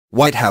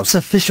White House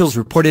officials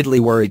reportedly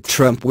worried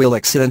Trump will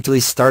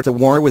accidentally start a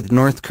war with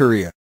North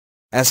Korea.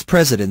 As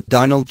President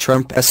Donald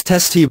Trump's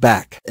testy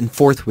back and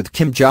forth with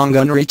Kim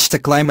Jong-un reached a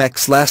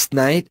climax last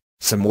night,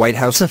 some White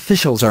House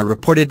officials are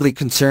reportedly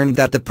concerned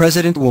that the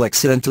president will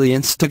accidentally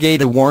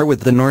instigate a war with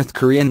the North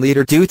Korean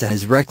leader due to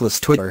his reckless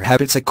Twitter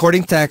habits,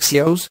 according to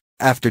Axios,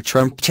 after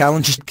Trump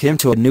challenged Kim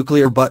to a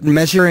nuclear button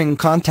measuring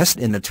contest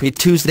in a tweet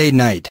Tuesday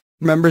night.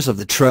 Members of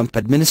the Trump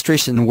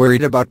administration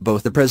worried about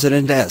both the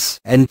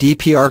president's and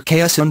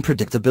DPRK's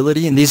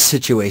unpredictability in these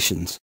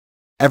situations.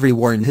 Every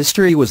war in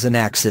history was an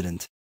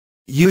accident.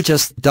 You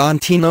just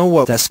don't know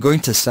what's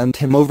going to send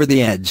him over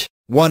the edge,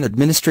 one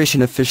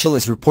administration official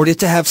is reported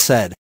to have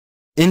said.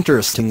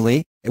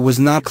 Interestingly, it was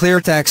not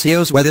clear to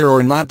Axios whether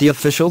or not the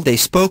official they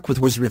spoke with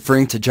was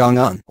referring to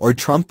Jong-un or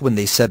Trump when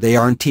they said they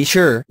aren't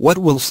sure what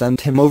will send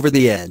him over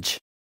the edge.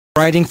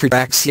 Writing for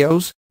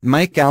Axios,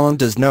 Mike Allen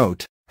does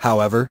note,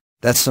 however,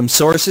 that some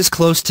sources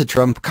close to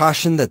Trump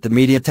caution that the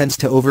media tends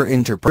to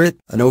overinterpret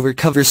and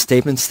overcover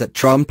statements that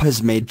Trump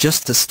has made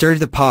just to stir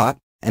the pot,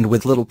 and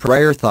with little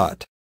prior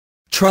thought.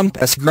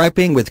 Trump's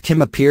griping with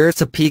Kim appeared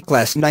to peak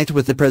last night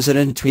with the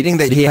president tweeting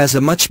that he has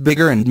a much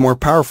bigger and more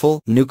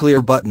powerful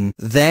nuclear button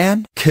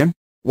than Kim,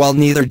 while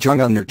neither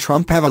Jong-un nor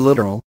Trump have a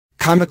literal,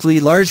 comically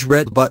large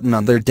red button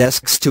on their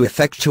desks to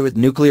effectuate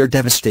nuclear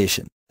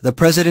devastation. The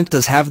president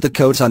does have the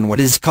codes on what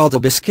is called a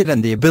biscuit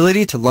and the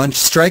ability to launch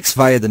strikes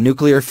via the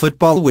nuclear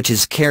football, which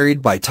is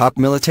carried by top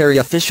military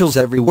officials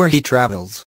everywhere he travels.